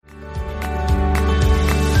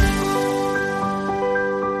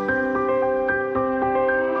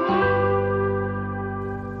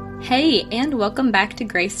Hey, and welcome back to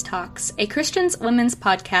Grace Talks, a Christian women's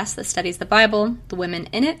podcast that studies the Bible, the women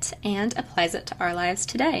in it, and applies it to our lives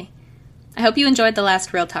today. I hope you enjoyed the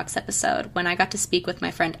last Real Talks episode when I got to speak with my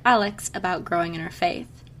friend Alex about growing in her faith.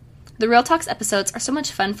 The Real Talks episodes are so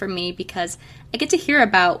much fun for me because I get to hear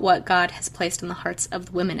about what God has placed in the hearts of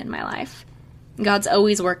the women in my life. God's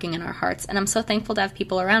always working in our hearts, and I'm so thankful to have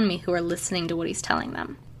people around me who are listening to what He's telling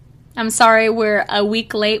them. I'm sorry we're a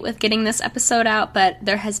week late with getting this episode out, but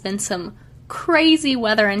there has been some crazy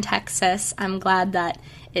weather in Texas. I'm glad that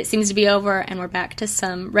it seems to be over and we're back to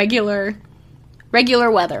some regular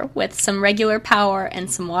weather with some regular power and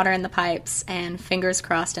some water in the pipes, and fingers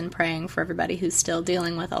crossed and praying for everybody who's still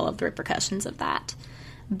dealing with all of the repercussions of that.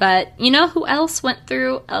 But you know who else went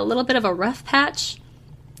through a little bit of a rough patch?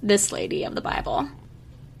 This lady of the Bible.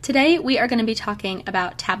 Today we are going to be talking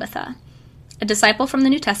about Tabitha, a disciple from the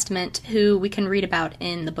New Testament who we can read about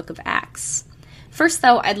in the book of Acts. First,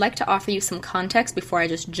 though, I'd like to offer you some context before I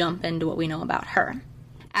just jump into what we know about her.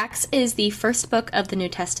 Acts is the first book of the New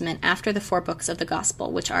Testament after the 4 books of the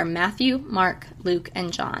Gospel, which are Matthew, Mark, Luke,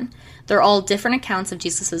 and John. They're all different accounts of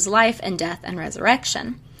Jesus' life and death and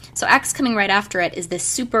resurrection. So Acts coming right after it is this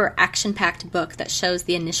super action-packed book that shows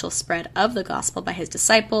the initial spread of the gospel by his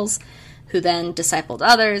disciples, who then discipled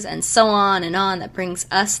others, and so on, that brings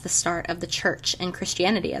us the start of the church and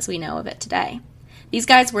Christianity as we know of it today. These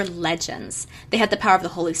guys were legends. They had the power of the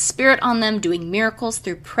Holy Spirit on them, doing miracles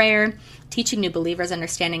through prayer, teaching new believers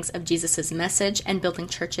understandings of Jesus' message, and building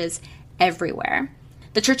churches everywhere.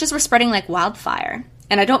 The churches were spreading like wildfire.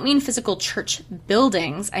 And I don't mean physical church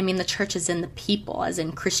buildings, I mean the churches in the people, as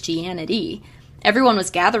in Christianity. Everyone was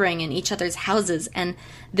gathering in each other's houses, and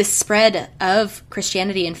this spread of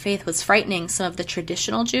Christianity and faith was frightening some of the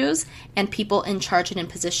traditional Jews and people in charge and in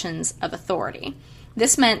positions of authority.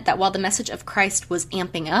 This meant that while the message of Christ was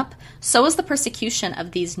amping up, so was the persecution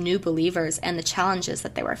of these new believers and the challenges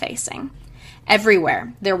that they were facing.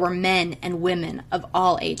 Everywhere, there were men and women of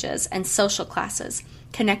all ages and social classes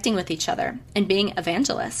connecting with each other and being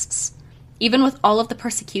evangelists. Even with all of the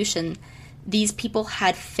persecution, these people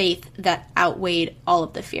had faith that outweighed all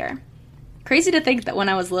of the fear. Crazy to think that when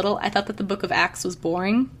I was little, I thought that the book of Acts was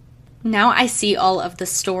boring. Now I see all of the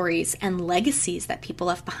stories and legacies that people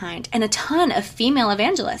left behind, and a ton of female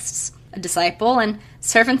evangelists, a disciple, and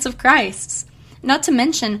servants of Christ. Not to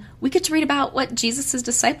mention, we get to read about what Jesus'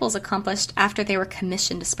 disciples accomplished after they were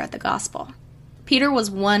commissioned to spread the gospel. Peter was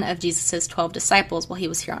one of Jesus' 12 disciples while he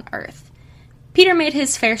was here on earth. Peter made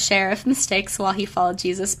his fair share of mistakes while he followed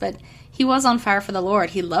Jesus, but he was on fire for the Lord.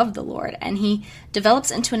 He loved the Lord, and he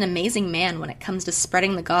develops into an amazing man when it comes to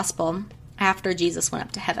spreading the gospel after Jesus went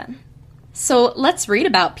up to heaven. So let's read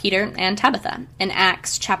about Peter and Tabitha in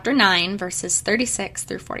Acts chapter 9, verses 36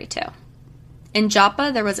 through 42. In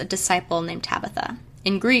Joppa there was a disciple named Tabitha.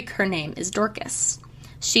 In Greek, her name is Dorcas.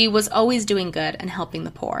 She was always doing good and helping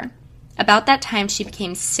the poor. About that time she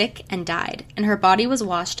became sick and died, and her body was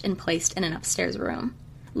washed and placed in an upstairs room.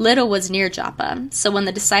 Lydda was near Joppa, so when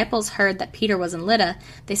the disciples heard that Peter was in Lydda,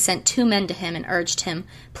 they sent 2 men to him and urged him,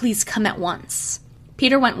 "Please come at once."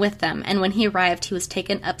 Peter went with them, and when he arrived, he was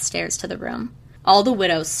taken upstairs to the room. All the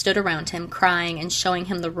widows stood around him, crying and showing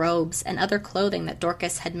him the robes and other clothing that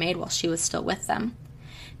Dorcas had made while she was still with them.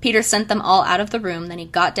 Peter sent them all out of the room, then he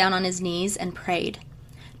got down on his knees and prayed.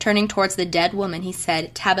 Turning towards the dead woman, he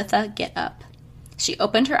said, "Tabitha, get up." She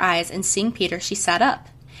opened her eyes, and seeing Peter, she sat up.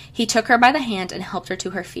 He took her by the hand and helped her to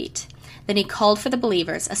her feet. Then he called for the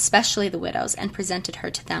believers, especially the widows, and presented her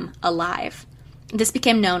to them alive. This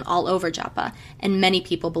became known all over Joppa, and many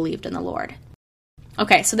people believed in the Lord.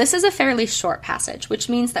 Okay, so this is a fairly short passage, which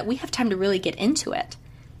means that we have time to really get into it.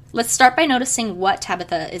 Let's start by noticing what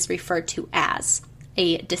Tabitha is referred to as,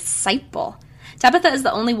 a disciple. Tabitha is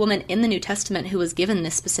the only woman in the New Testament who was given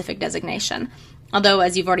this specific designation, although,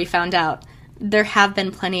 as you've already found out, there have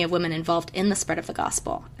been plenty of women involved in the spread of the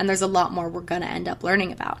gospel, and there's a lot more we're going to end up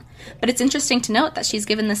learning about. But it's interesting to note that she's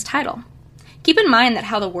given this title. Keep in mind that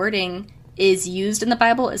how the wording is used in the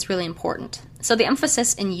Bible is really important. So the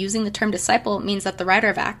emphasis in using the term disciple means that the writer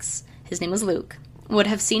of Acts, his name was Luke, would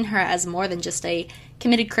have seen her as more than just a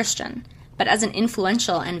committed Christian, but as an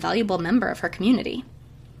influential and valuable member of her community.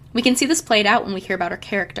 We can see this played out when we hear about her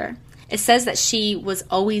character. It says that she was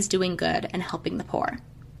always doing good and helping the poor.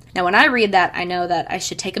 Now, when I read that, I know that I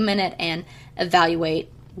should take a minute and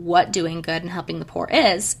evaluate what doing good and helping the poor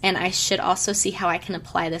is, and I should also see how I can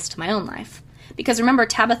apply this to my own life. Because remember,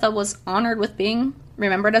 Tabitha was honored with being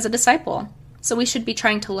remembered as a disciple, so we should be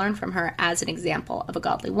trying to learn from her as an example of a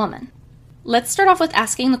godly woman. Let's start off with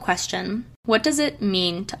asking the question, what does it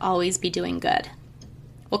mean to always be doing good?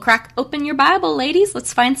 Well, crack open your Bible, ladies.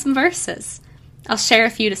 Let's find some verses. I'll share a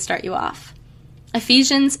few to start you off.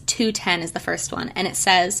 Ephesians 2:10 is the first one, and it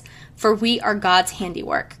says, "For we are God's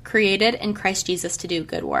handiwork, created in Christ Jesus to do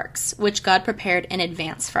good works, which God prepared in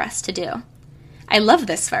advance for us to do." I love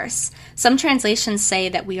this verse. Some translations say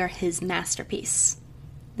that we are his masterpiece.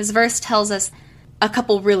 This verse tells us a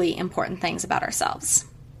couple really important things about ourselves.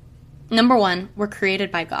 Number one, we're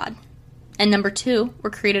created by God. And number two, we're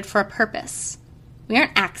created for a purpose. We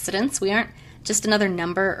aren't accidents. We aren't just another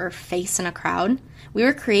number or face in a crowd. We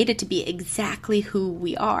were created to be exactly who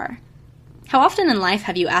we are. How often in life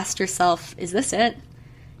have you asked yourself, is this it?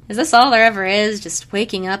 Is this all there ever is, just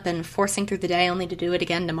waking up and forcing through the day only to do it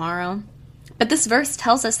again tomorrow? But this verse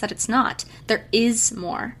tells us that it's not. There is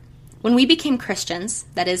more. When we became Christians,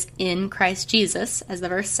 that is, in Christ Jesus, as the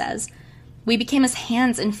verse says, we became his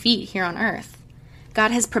hands and feet here on earth.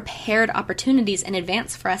 God has prepared opportunities in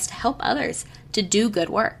advance for us to help others to do good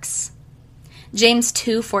works. James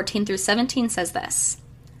 2:14 through 17 says this,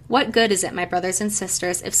 "What good is it, my brothers and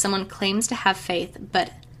sisters, if someone claims to have faith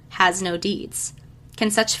but has no deeds? Can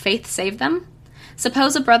such faith save them?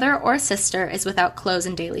 Suppose a brother or a sister is without clothes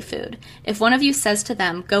and daily food. If one of you says to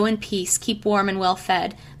them, 'Go in peace, keep warm and well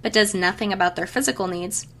fed,' but does nothing about their physical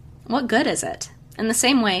needs, what good is it? In the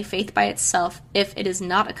same way, faith by itself, if it is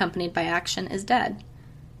not accompanied by action, is dead."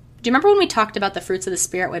 Do you remember when we talked about the fruits of the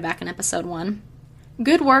Spirit way back in episode 1?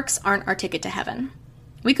 Good works aren't our ticket to heaven.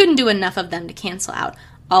 We couldn't do enough of them to cancel out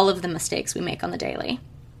all of the mistakes we make on the daily.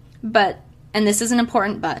 But, and this is an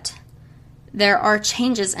important but, there are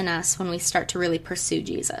changes in us when we start to really pursue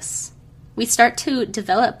Jesus. We start to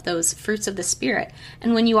develop those fruits of the Spirit,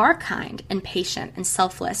 and when you are kind and patient and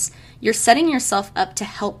selfless, you're setting yourself up to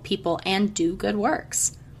help people and do good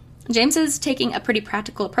works. James is taking a pretty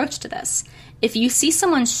practical approach to this. If you see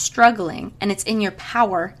someone struggling and it's in your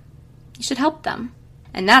power, you should help them.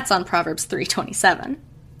 And that's on Proverbs 3:27.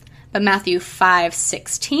 But Matthew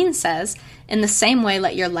 5:16 says, "In the same way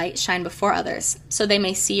let your light shine before others, so they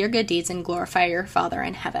may see your good deeds and glorify your Father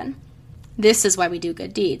in heaven." This is why we do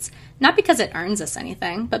good deeds, not because it earns us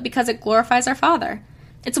anything, but because it glorifies our Father.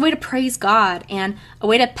 It's a way to praise God and a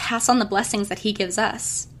way to pass on the blessings that he gives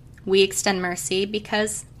us. We extend mercy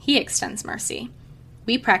because he extends mercy.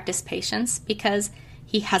 We practice patience because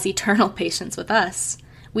he has eternal patience with us.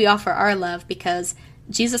 We offer our love because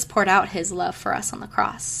Jesus poured out his love for us on the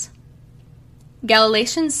cross.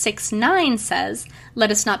 Galatians 6:9 says, "Let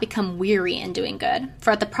us not become weary in doing good, for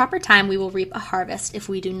at the proper time we will reap a harvest if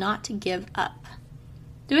we do not give up."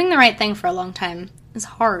 Doing the right thing for a long time is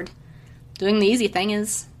hard. Doing the easy thing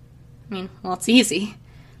is, it's easy.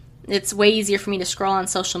 It's way easier for me to scroll on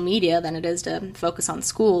social media than it is to focus on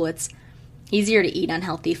school. It's easier to eat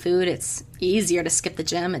unhealthy food. It's easier to skip the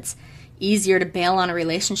gym. It's easier to bail on a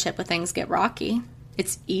relationship when things get rocky.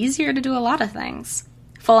 It's easier to do a lot of things.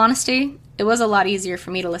 Full honesty, it was a lot easier for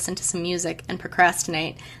me to listen to some music and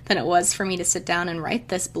procrastinate than it was for me to sit down and write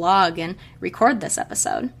this blog and record this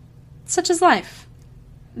episode. Such is life.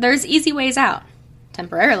 There's easy ways out,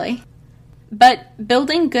 temporarily. But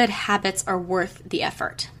building good habits are worth the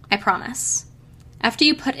effort, I promise. After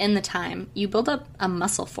you put in the time, you build up a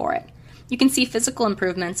muscle for it. You can see physical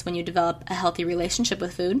improvements when you develop a healthy relationship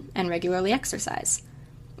with food and regularly exercise.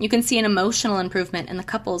 You can see an emotional improvement in the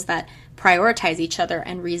couples that prioritize each other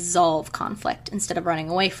and resolve conflict instead of running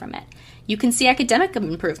away from it. You can see academic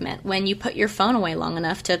improvement when you put your phone away long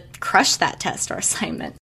enough to crush that test or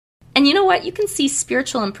assignment. And you know what? You can see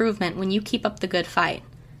spiritual improvement when you keep up the good fight.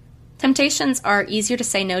 Temptations are easier to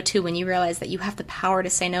say no to when you realize that you have the power to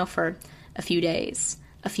say no for a few days,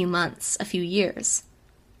 a few months, a few years.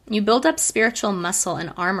 You build up spiritual muscle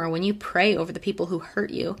and armor when you pray over the people who hurt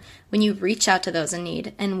you, when you reach out to those in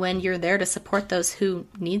need, and when you're there to support those who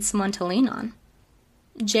need someone to lean on.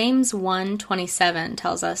 James 1:27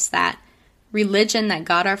 tells us that religion that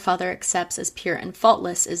God our Father accepts as pure and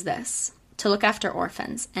faultless is this: to look after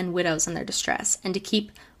orphans and widows in their distress, and to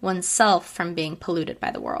keep oneself from being polluted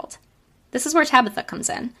by the world. This is where Tabitha comes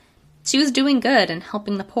in. She was doing good and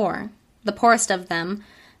helping the poor. The poorest of them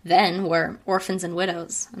then were orphans and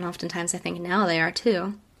widows, and oftentimes I think now they are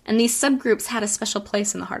too. And these subgroups had a special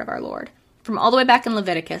place in the heart of our Lord. From all the way back in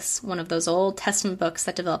Leviticus, one of those Old Testament books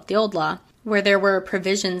that developed the Old Law, where there were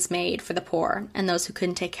provisions made for the poor and those who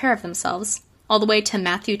couldn't take care of themselves, all the way to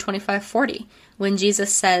Matthew 25:40, when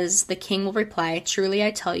Jesus says, "The king will reply, 'Truly I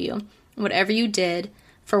tell you, whatever you did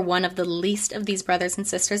for one of the least of these brothers and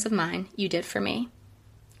sisters of mine, you did for me.'"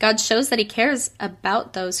 God shows that he cares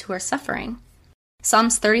about those who are suffering.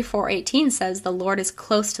 Psalms 34:18 says, "The Lord is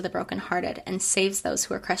close to the brokenhearted and saves those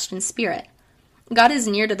who are crushed in spirit." God is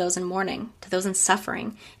near to those in mourning, to those in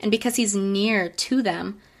suffering, and because he's near to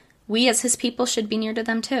them, we as his people should be near to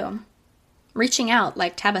them too. reaching out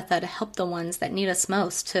like Tabitha to help the ones that need us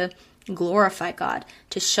most, to glorify God,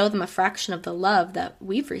 to show them a fraction of the love that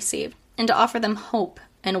we've received, and to offer them hope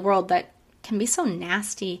in a world that can be so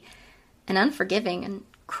nasty and unforgiving and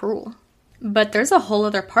cruel. But there's a whole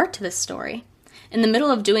other part to this story. In the middle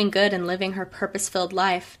of doing good and living her purpose-filled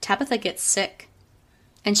life, Tabitha gets sick,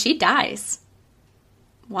 and she dies.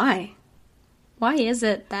 Why? Why is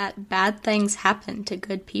it that bad things happen to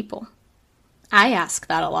good people? I ask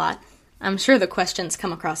that a lot. I'm sure the questions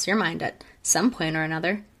come across your mind at some point or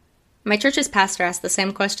another. My church's pastor asked the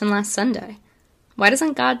same question last Sunday. Why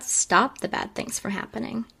doesn't God stop the bad things from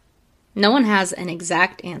happening? No one has an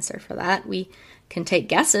exact answer for that. We can take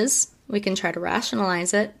guesses. We can try to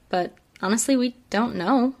rationalize it, but honestly, we don't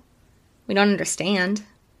know. We don't understand.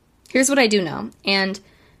 Here's what I do know, and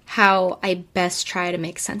how I best try to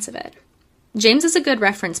make sense of it. James is a good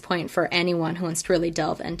reference point for anyone who wants to really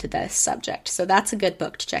delve into this subject, so that's a good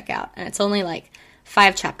book to check out, and it's only like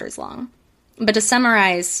 5 chapters long. But to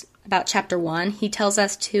summarize about chapter 1, he tells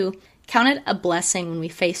us to count it a blessing when we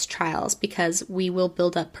face trials because we will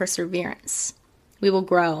build up perseverance. We will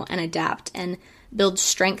grow and adapt and build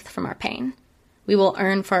strength from our pain. We will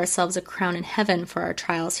earn for ourselves a crown in heaven for our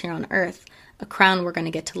trials here on earth, a crown we're going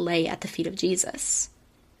to get to lay at the feet of Jesus.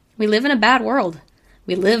 We live in a bad world.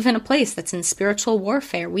 We live in a place that's in spiritual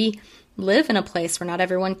warfare. We live in a place where not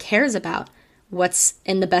everyone cares about what's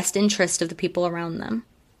in the best interest of the people around them.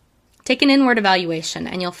 Take an inward evaluation,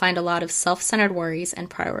 and you'll find a lot of self-centered worries and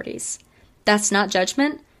priorities. That's not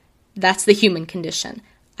judgment. That's the human condition.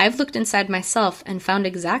 I've looked inside myself and found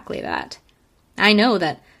exactly that. I know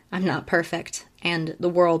that I'm not perfect, and the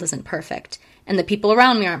world isn't perfect, and the people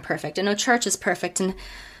around me aren't perfect, and no church is perfect, and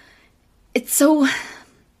it's so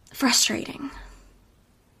frustrating.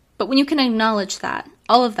 But when you can acknowledge that,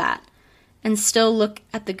 all of that, and still look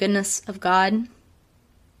at the goodness of God,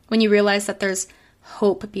 when you realize that there's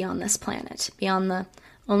hope beyond this planet, beyond the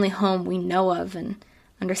only home we know of and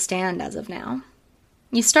understand as of now,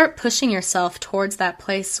 you start pushing yourself towards that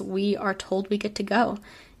place we are told we get to go.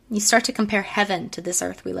 You start to compare heaven to this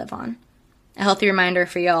earth we live on. A healthy reminder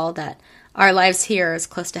for y'all that our lives here are as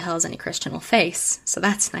close to hell as any Christian will face, so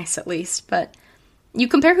that's nice at least. But you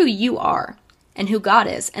compare who you are and who God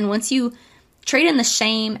is, and once you trade in the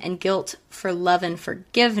shame and guilt for love and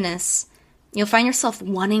forgiveness, you'll find yourself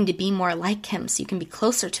wanting to be more like him so you can be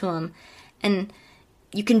closer to him, and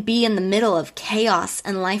you can be in the middle of chaos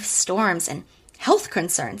and life storms and health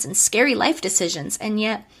concerns and scary life decisions, and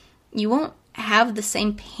yet you won't have the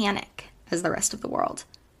same panic as the rest of the world.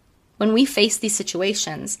 When we face these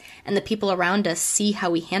situations and the people around us see how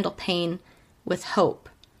we handle pain with hope,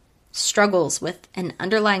 struggles with an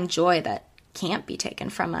underlying joy that can't be taken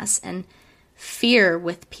from us, and fear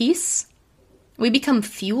with peace, we become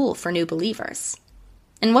fuel for new believers.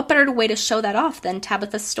 And what better way to show that off than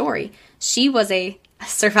Tabitha's story? She was a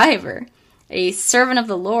survivor, a servant of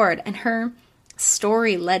the Lord, and her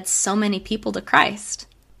story led so many people to Christ.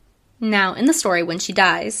 Now, in the story, when she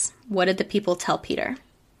dies, what did the people tell Peter?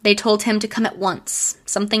 They told him to come at once.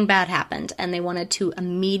 Something bad happened, and they wanted to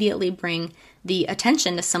immediately bring the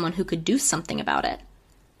attention to someone who could do something about it.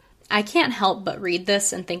 I can't help but read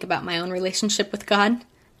this and think about my own relationship with God.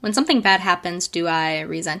 When something bad happens, do I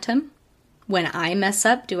resent him? When I mess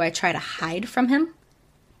up, do I try to hide from him?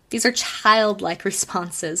 These are childlike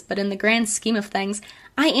responses, but in the grand scheme of things,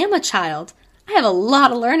 I am a child. I have a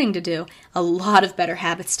lot of learning to do, a lot of better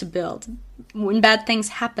habits to build. When bad things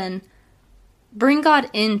happen, bring God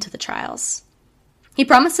into the trials. He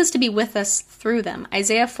promises to be with us through them.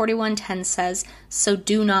 Isaiah 41:10 says, "So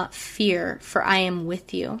do not fear, for I am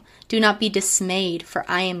with you. Do not be dismayed, for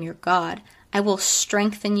I am your God. I will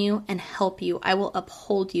strengthen you and help you. I will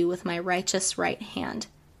uphold you with my righteous right hand."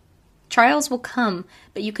 Trials will come,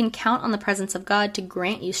 but you can count on the presence of God to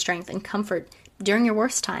grant you strength and comfort during your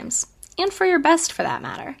worst times, and for your best for that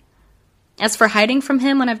matter. As for hiding from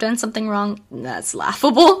him when I've done something wrong, that's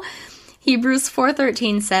laughable. Hebrews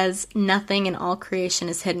 4:13 says, "Nothing in all creation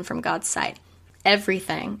is hidden from God's sight.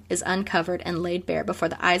 Everything is uncovered and laid bare before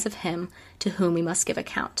the eyes of him to whom we must give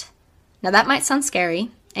account." Now that might sound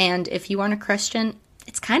scary, and if you aren't a Christian,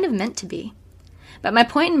 it's kind of meant to be. But my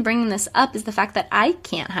point in bringing this up is the fact that I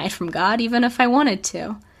can't hide from God even if I wanted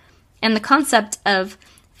to. And the concept of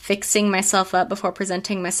fixing myself up before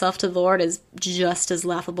presenting myself to the Lord is just as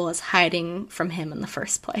laughable as hiding from him in the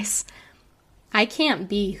first place. I can't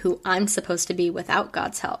be who I'm supposed to be without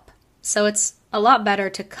God's help. So it's a lot better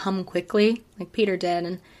to come quickly, like Peter did,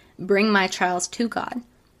 and bring my trials to God.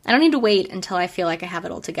 I don't need to wait until I feel like I have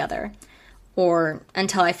it all together, or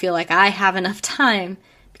until I feel like I have enough time,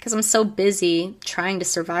 because I'm so busy trying to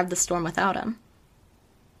survive the storm without him.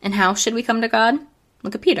 And how should we come to God?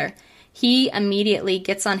 Look at Peter. He immediately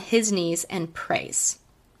gets on his knees and prays.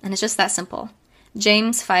 And it's just that simple.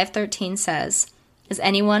 James 5:13 says, "Is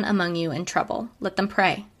anyone among you in trouble? Let them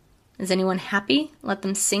pray. Is anyone happy? Let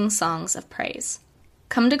them sing songs of praise."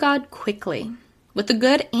 Come to God quickly, with the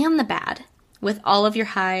good and the bad, with all of your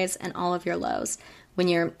highs and all of your lows. When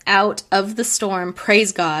you're out of the storm,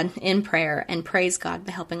 praise God in prayer and praise God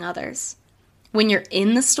by helping others. When you're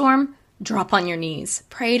in the storm, drop on your knees.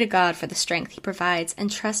 Pray to God for the strength He provides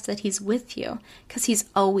and trust that He's with you, because He's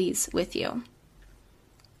always with you.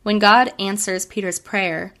 When God answers Peter's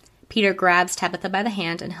prayer, Peter grabs Tabitha by the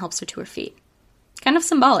hand and helps her to her feet. Kind of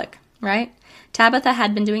symbolic, right? Tabitha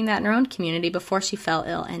had been doing that in her own community before she fell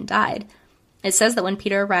ill and died. It says that when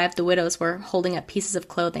Peter arrived, the widows were holding up pieces of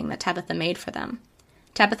clothing that Tabitha made for them.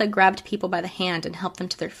 Tabitha grabbed people by the hand and helped them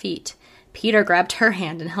to their feet. Peter grabbed her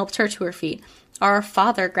hand and helped her to her feet. Our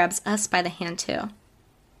Father grabs us by the hand too.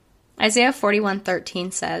 Isaiah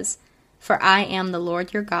 41:13 says, "For I am the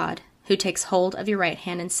Lord your God, who takes hold of your right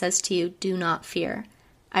hand and says to you, 'Do not fear.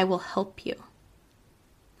 I will help you.'"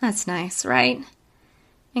 That's nice, right?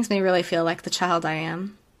 Makes me really feel like the child I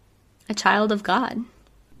am. A child of God.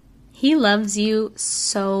 He loves you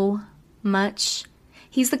so much.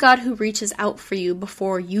 He's the God who reaches out for you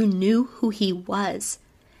before you knew who He was.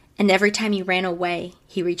 And every time you ran away,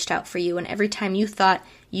 He reached out for you. And every time you thought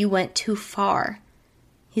you went too far,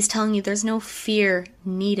 He's telling you there's no fear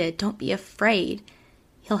needed. Don't be afraid.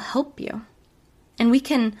 He'll help you. And we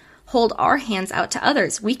can hold our hands out to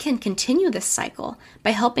others. We can continue this cycle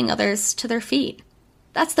by helping others to their feet.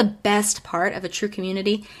 That's the best part of a true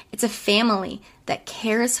community. It's a family that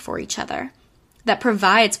cares for each other, that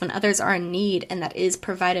provides when others are in need, and that is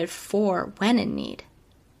provided for when in need.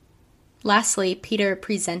 Lastly, Peter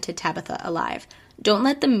presented Tabitha alive. Don't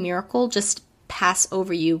let the miracle just pass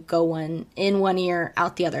over you, go in one ear,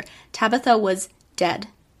 out the other. Tabitha was dead.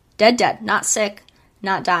 Dead. Not sick,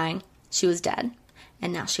 not dying. She was dead.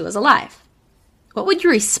 And now she was alive. What would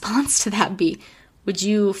your response to that be? Would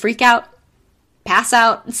you freak out, pass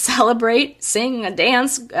out, celebrate, sing,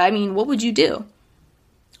 dance? I mean, what would you do?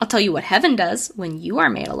 I'll tell you what heaven does when you are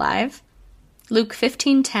made alive. Luke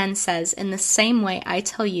 15:10 says, "In the same way I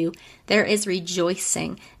tell you, there is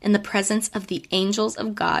rejoicing in the presence of the angels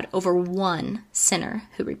of God over one sinner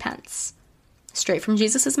who repents." Straight from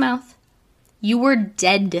Jesus' mouth. You were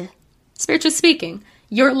dead. Spiritually speaking,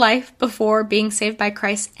 your life before being saved by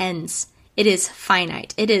Christ ends. It is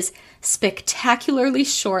finite. It is spectacularly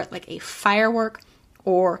short, like a firework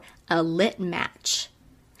or a lit match.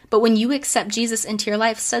 But when you accept Jesus into your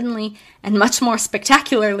life, suddenly, and much more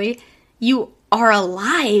spectacularly, you are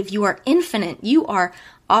alive. You are infinite. You are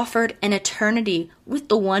offered an eternity with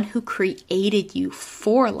the one who created you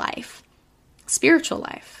for life, spiritual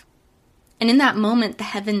life. And in that moment, the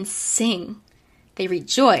heavens sing. They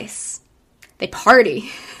rejoice. They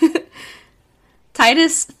party.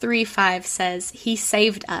 Titus 3:5 says, "He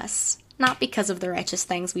saved us, not because of the righteous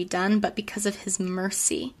things we've done, but because of His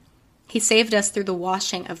mercy. He saved us through the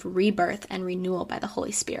washing of rebirth and renewal by the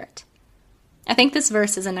Holy Spirit." I think this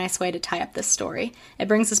verse is a nice way to tie up this story. It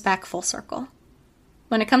brings us back full circle.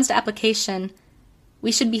 When it comes to application,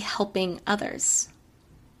 we should be helping others.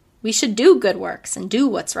 We should do good works and do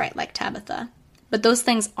what's right like Tabitha. But those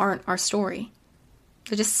things aren't our story.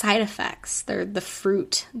 They're just side effects. They're the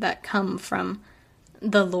fruit that come from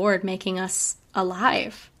the Lord making us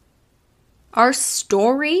alive. Our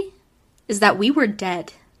story is that we were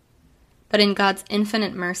dead, but in God's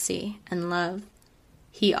infinite mercy and love,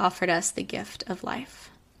 He offered us the gift of life.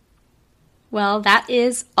 Well, that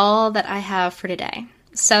is all that I have for today.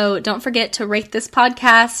 So don't forget to rate this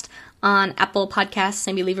podcast on Apple Podcasts,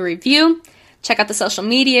 maybe leave a review. Check out the social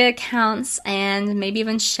media accounts, and maybe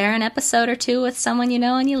even share an episode or two with someone you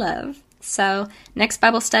know and you love. So next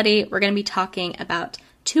Bible study, we're going to be talking about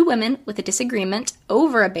two women with a disagreement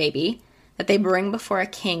over a baby that they bring before a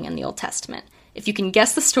king in the Old Testament. If you can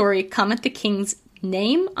guess the story, comment the king's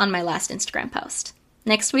name on my last Instagram post.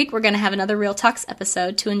 Next week, we're going to have another Real Talks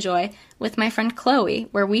episode to enjoy with my friend Chloe,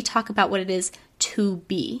 where we talk about what it is to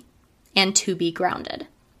be and to be grounded.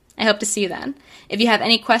 I hope to see you then. If you have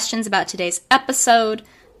any questions about today's episode,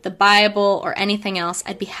 the Bible, or anything else,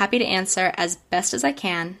 I'd be happy to answer as best as I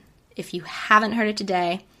can. If you haven't heard it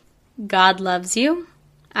today, God loves you.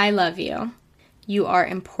 I love you. You are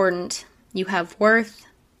important. You have worth,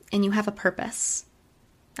 and you have a purpose.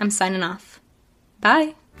 I'm signing off.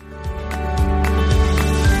 Bye.